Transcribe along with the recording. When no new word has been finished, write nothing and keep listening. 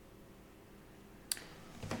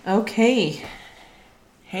Okay.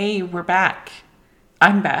 Hey, we're back.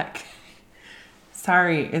 I'm back.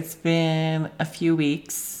 Sorry, it's been a few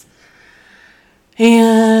weeks.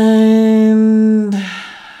 And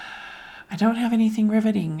I don't have anything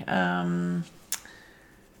riveting. One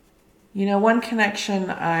connection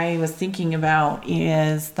I was thinking about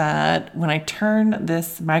is that when I turn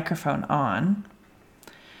this microphone on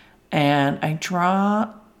and I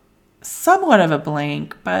draw somewhat of a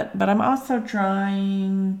blank, but I'm also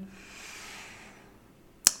drawing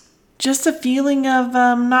just a feeling of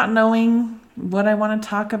not knowing what I want to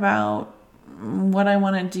talk about, what I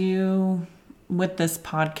want to do with this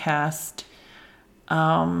podcast.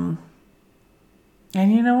 And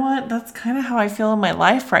you know what? That's kind of how I feel in my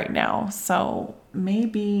life right now. So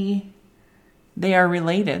maybe they are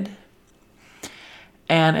related.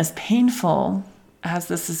 And as painful as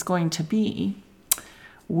this is going to be,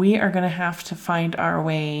 we are going to have to find our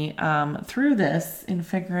way through this in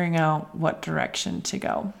figuring out what direction to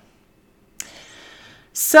go.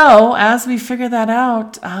 So as we figure that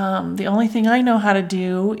out, the only thing I know how to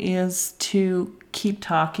do is to keep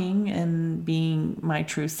talking and being my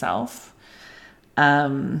true self.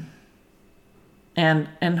 And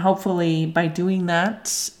hopefully by doing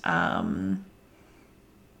that,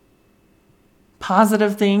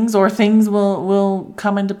 positive things or things will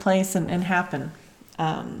come into place and happen.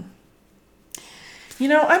 I'm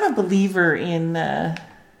a believer in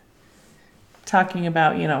talking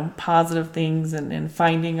about, positive things and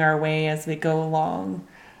finding our way as we go along.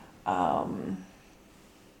 I'm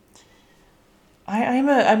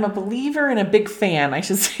a believer and a big fan. I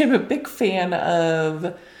should say I'm a big fan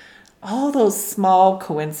of all those small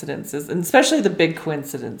coincidences, and especially the big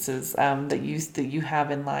coincidences that you have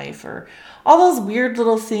in life, or all those weird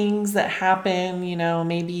little things that happen.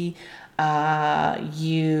 Maybe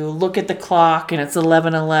you look at the clock and it's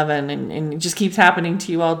 11:11, and it just keeps happening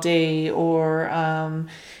to you all day, or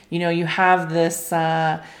you have this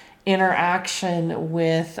interaction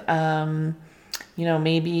with.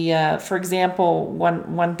 Maybe, for example,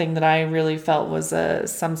 one thing that I really felt was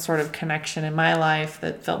some sort of connection in my life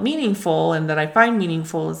that felt meaningful and that I find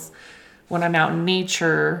meaningful is when I'm out in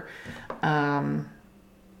nature, and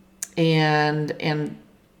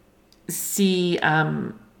see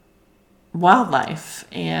wildlife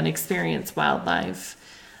and experience wildlife.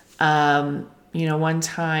 One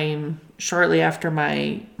time shortly after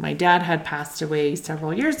my dad had passed away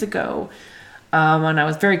several years ago, and I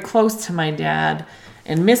was very close to my dad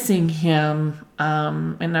and missing him.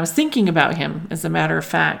 And I was thinking about him, as a matter of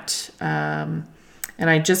fact. And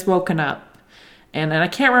I'd just woken up. And I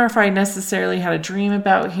can't remember if I necessarily had a dream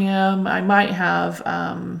about him. I might have,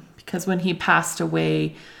 because when he passed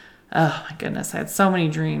away, oh my goodness, I had so many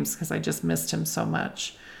dreams because I just missed him so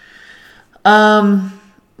much.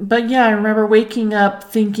 But yeah, I remember waking up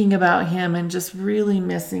thinking about him and just really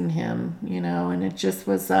missing him, and it just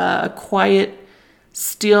was a quiet,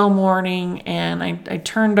 still morning, and I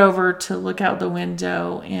turned over to look out the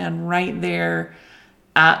window, and right there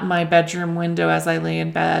at my bedroom window as I lay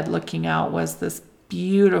in bed looking out was this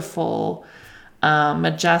beautiful,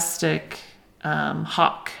 majestic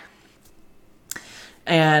hawk.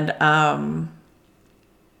 And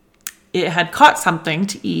it had caught something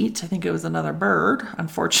to eat. I think it was another bird,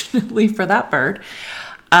 unfortunately for that bird.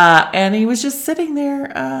 And he was just sitting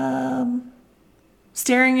there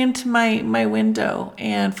staring into my window.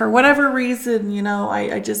 And for whatever reason,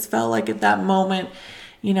 I just felt like at that moment,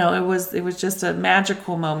 it was just a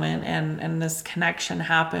magical moment. And this connection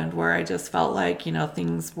happened where I just felt like,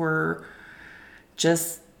 things were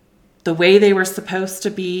just the way they were supposed to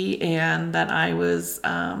be, and that I was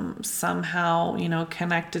somehow,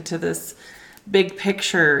 connected to this big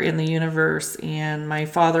picture in the universe, and my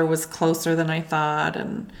father was closer than I thought.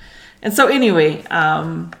 And so anyway,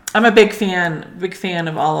 I'm a big fan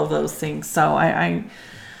of all of those things. So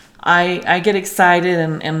I get excited,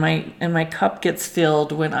 and my cup gets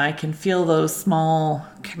filled when I can feel those small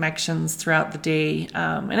connections throughout the day.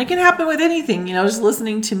 And it can happen with anything, just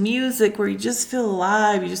listening to music where you just feel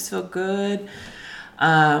alive, you just feel good,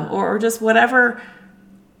 or just whatever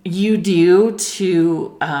you do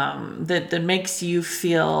to that makes you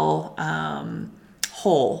feel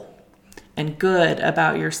whole and good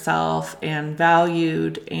about yourself, and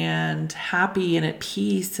valued and happy and at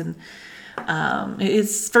peace. And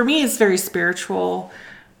it's, for me, it's very spiritual,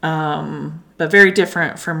 but very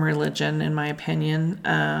different from religion, in my opinion.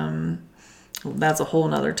 That's a whole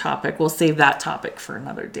nother topic. We'll save that topic for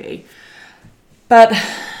another day. But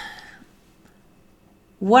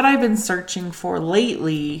what I've been searching for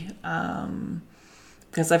lately,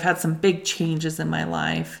 because I've had some big changes in my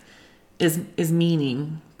life, is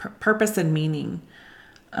meaning, purpose and meaning.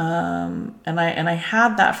 And I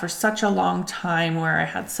had that for such a long time, where I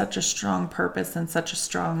had such a strong purpose and such a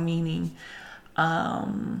strong meaning.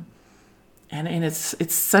 And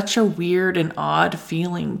it's such a weird and odd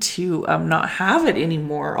feeling to not have it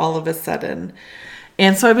anymore all of a sudden.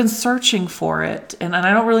 And so I've been searching for it, and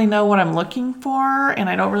I don't really know what I'm looking for, and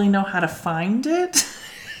I don't really know how to find it.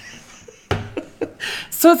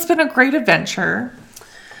 So it's been a great adventure.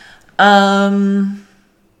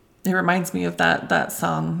 It reminds me of that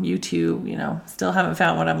song, U2, still haven't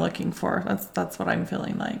found what I'm looking for. That's what I'm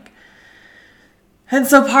feeling like. And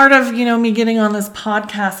so part of, me getting on this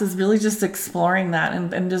podcast is really just exploring that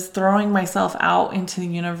and just throwing myself out into the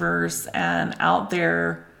universe and out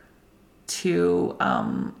there to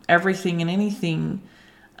everything and anything,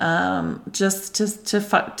 just to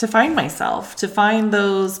find myself, to find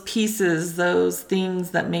those pieces, those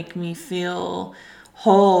things that make me feel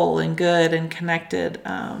whole and good and connected,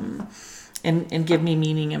 and give me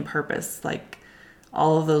meaning and purpose, like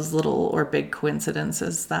all of those little or big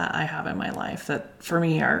coincidences that I have in my life that for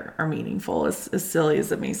me are meaningful, as silly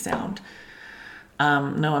as it may sound.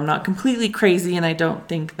 No, I'm not completely crazy, and I don't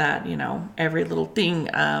think that, every little thing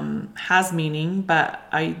has meaning, but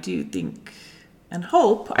I do think and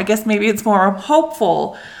hope, I guess maybe it's more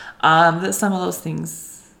hopeful, that some of those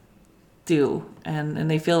things do, and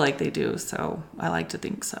they feel like they do, so I like to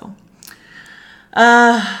think so.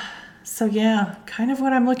 So yeah, kind of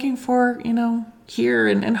what I'm looking for, here,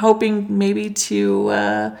 and hoping maybe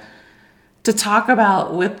to talk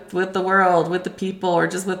about with the world, with the people, or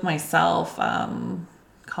just with myself.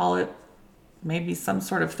 Call it maybe some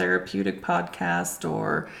sort of therapeutic podcast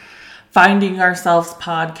or finding ourselves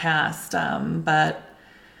podcast. But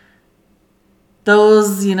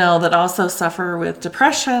those, that also suffer with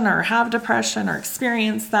depression or have depression or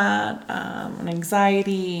experience that, and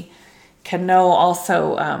anxiety, can know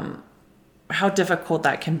also how difficult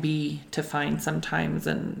that can be to find sometimes.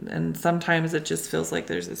 And sometimes it just feels like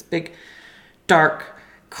there's this big dark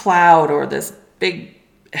cloud or this big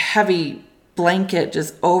heavy blanket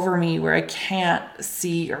just over me where I can't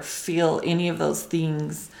see or feel any of those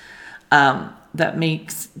things that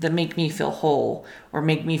make me feel whole or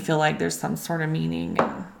make me feel like there's some sort of meaning.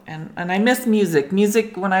 And I miss music.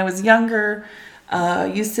 Music when I was younger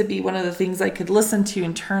used to be one of the things I could listen to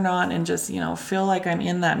and turn on and just, feel like I'm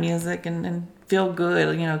in that music and feel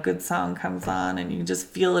good. A good song comes on and you just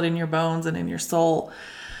feel it in your bones and in your soul.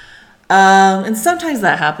 And sometimes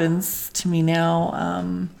that happens to me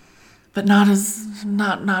now, but not as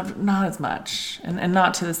much, and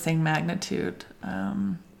not to the same magnitude.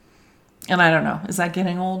 And I don't know, is that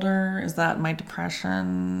getting older? Is that my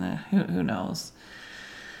depression? Who knows?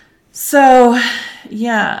 So,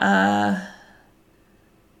 yeah,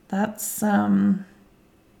 that's kind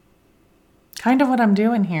of what I'm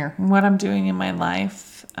doing here, and what I'm doing in my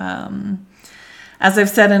life. As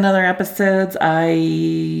I've said in other episodes,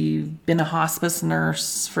 I've been a hospice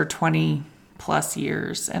nurse for 20 plus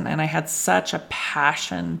years, and I had such a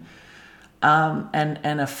passion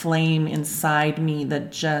and a flame inside me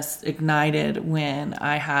that just ignited when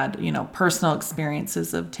I had, personal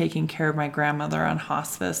experiences of taking care of my grandmother on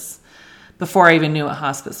hospice before I even knew what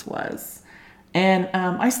hospice was. And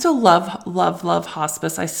I still love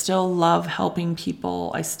hospice. I still love helping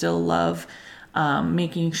people. I still love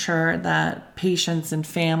making sure that patients and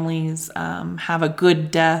families have a good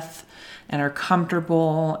death and are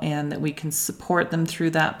comfortable, and that we can support them through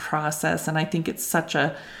that process. And I think it's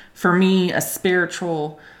for me, a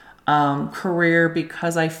spiritual career,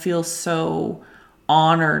 because I feel so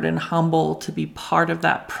honored and humble to be part of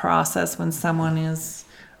that process when someone is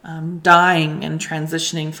dying and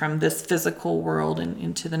transitioning from this physical world and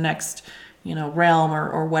into the next, realm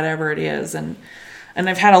or whatever it is. And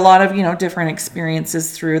I've had a lot of, different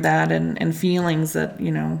experiences through that and feelings that,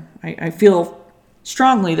 I feel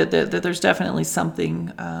strongly that there's definitely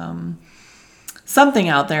something out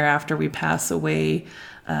there after we pass away.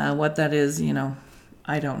 What that is,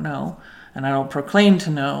 I don't know, and I don't proclaim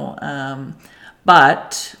to know.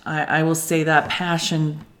 But I will say that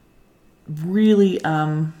passion really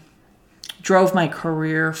drove my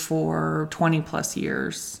career for 20 plus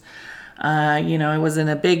years. I was in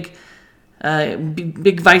a big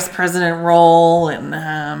vice president role,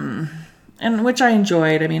 and which I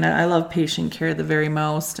enjoyed. I mean, I love patient care the very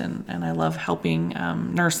most, and I love helping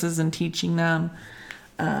nurses and teaching them,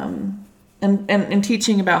 and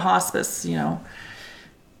teaching about hospice,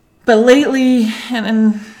 But lately,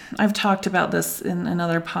 and I've talked about this in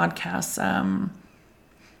other podcasts,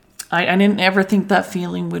 I didn't ever think that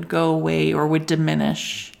feeling would go away or would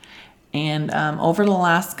diminish. And over the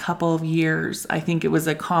last couple of years, I think it was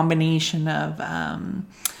a combination of,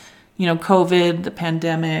 COVID, the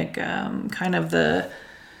pandemic, kind of the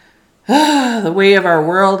way of our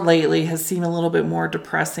world lately has seemed a little bit more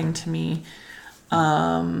depressing to me.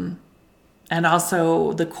 And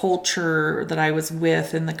also the culture that I was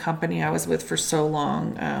with and the company I was with for so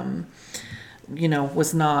long,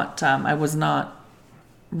 was not, I was not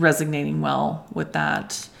resonating well with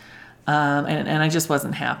that. And I just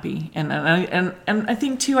wasn't happy. And I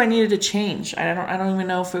think too, I needed to change. I don't even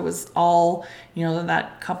know if it was all,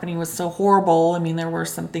 that company was so horrible. I mean, there were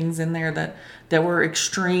some things in there that were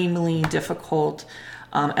extremely difficult,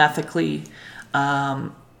 ethically,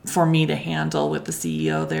 for me to handle with the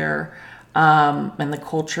CEO there. And the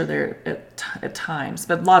culture there at times,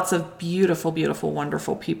 but lots of beautiful, beautiful,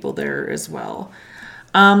 wonderful people there as well.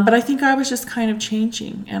 But I think I was just kind of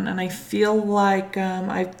changing, and I feel like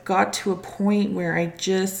I got to a point where I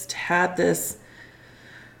just had this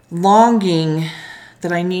longing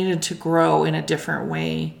that I needed to grow in a different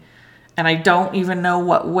way. And I don't even know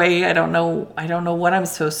what way. I don't know what I'm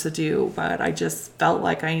supposed to do, but I just felt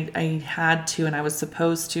like I had to, and I was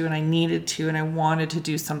supposed to, and I needed to, and I wanted to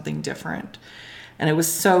do something different. And it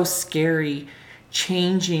was so scary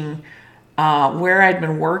changing where I'd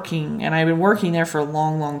been working. And I've been working there for a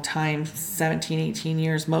long, long time, 17, 18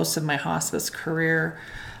 years, most of my hospice career.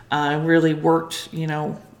 I really worked,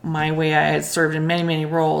 my way. I had served in many, many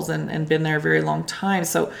roles and been there a very long time.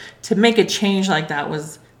 So to make a change like that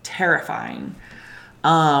was terrifying.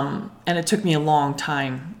 And it took me a long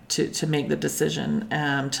time to make the decision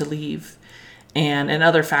to leave. And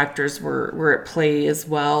other factors were at play as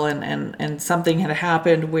well. And something had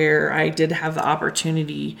happened where I did have the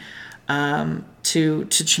opportunity to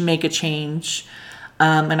make a change.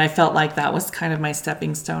 And I felt like that was kind of my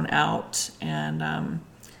stepping stone out. And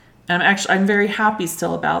I'm very happy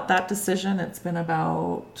still about that decision. It's been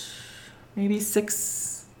about maybe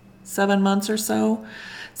 6-7 months or so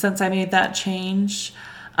since I made that change.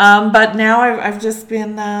 But now I've just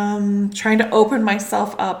been trying to open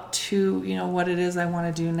myself up to, what it is I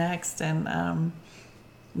want to do next. And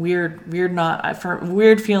weird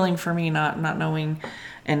feeling for me not knowing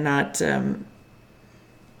and not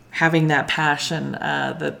having that passion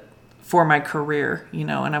for my career,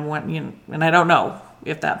 and and I don't know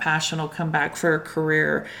if that passion will come back for a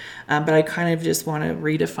career, but I kind of just want to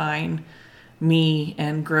redefine me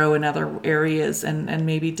and grow in other areas and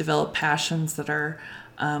maybe develop passions that are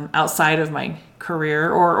outside of my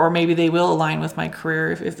career, or maybe they will align with my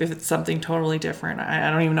career if it's something totally different.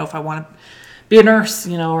 I don't even know if I want to be a nurse,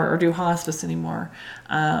 or do hospice anymore.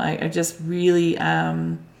 I just really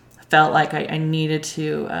felt like I needed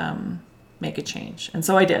to make a change. And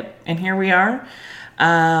so I did. And here we are.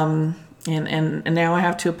 And now I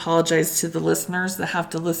have to apologize to the listeners that have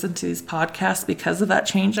to listen to these podcasts because of that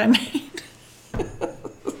change I made.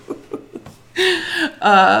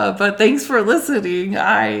 But thanks for listening.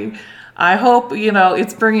 I hope,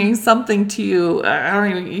 it's bringing something to you. I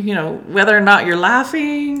don't even, whether or not you're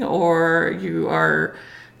laughing or you are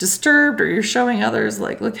disturbed or you're showing others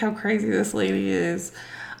like, look how crazy this lady is.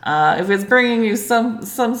 If it's bringing you some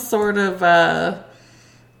sort of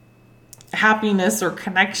happiness or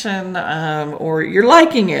connection, or you're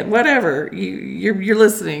liking it, whatever, you're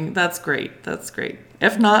listening, that's great.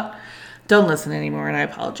 If not, don't listen anymore, and I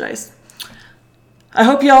apologize. I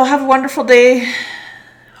hope you all have a wonderful day.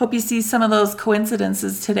 Hope you see some of those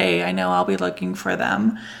coincidences today. I know I'll be looking for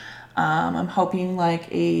them. I'm hoping like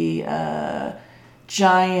a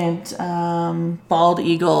giant bald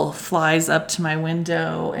eagle flies up to my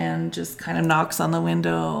window and just kind of knocks on the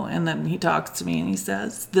window, and then he talks to me and he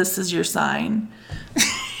says, "This is your sign."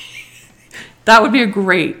 That would be a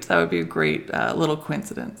great little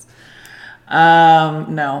coincidence.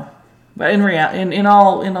 No, but in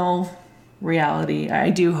all reality, I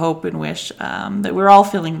do hope and wish that we're all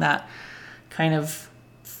feeling that kind of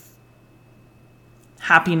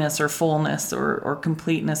happiness or fullness or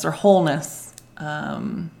completeness or wholeness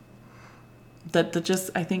that just,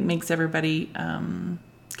 I think, makes everybody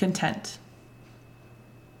content.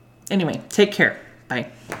 Anyway, take care. Bye.